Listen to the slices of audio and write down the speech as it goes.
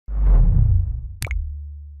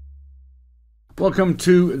Welcome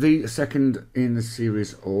to the second in the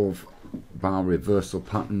series of bar reversal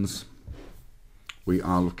patterns. We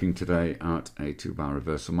are looking today at a 2-bar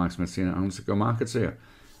reversal. Mike Messina and Onsiko Markets here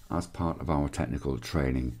as part of our technical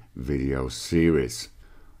training video series.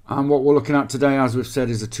 And what we're looking at today, as we've said,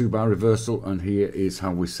 is a 2-bar reversal, and here is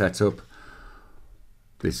how we set up.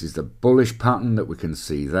 This is the bullish pattern that we can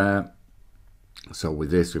see there. So with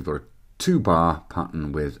this, we've got a 2-bar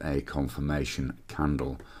pattern with a confirmation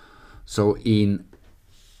candle. So in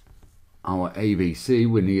our ABC,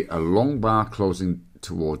 we need a long bar closing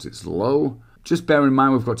towards its low. Just bear in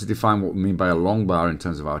mind, we've got to define what we mean by a long bar in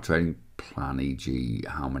terms of our trading plan, e.g.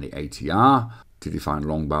 how many ATR, to define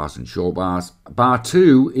long bars and short bars. Bar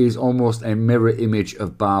 2 is almost a mirror image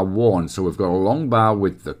of bar 1. So we've got a long bar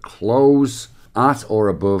with the close at or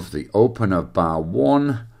above the open of bar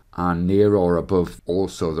 1, and near or above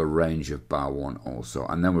also the range of bar 1 also.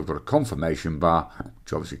 And then we've got a confirmation bar,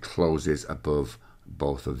 which obviously closes above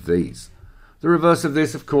both of these. The reverse of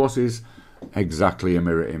this, of course, is exactly a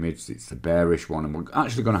mirror image. It's the bearish one, and we're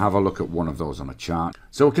actually going to have a look at one of those on a chart.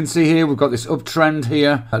 So we can see here we've got this uptrend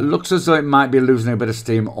here. It looks as though it might be losing a bit of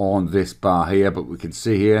steam on this bar here, but we can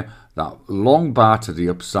see here that long bar to the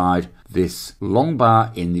upside, this long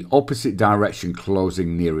bar in the opposite direction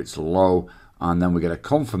closing near its low, and then we get a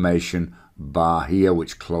confirmation bar here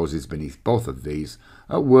which closes beneath both of these.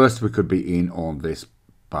 At worst, we could be in on this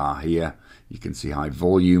bar here. You can see high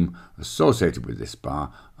volume associated with this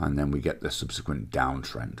bar, and then we get the subsequent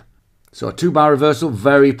downtrend. So a 2-bar reversal,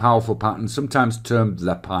 very powerful pattern, sometimes termed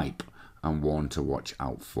the pipe, and one to watch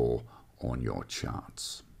out for on your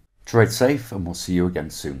charts. Trade safe, and we'll see you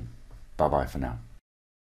again soon. Bye bye for now.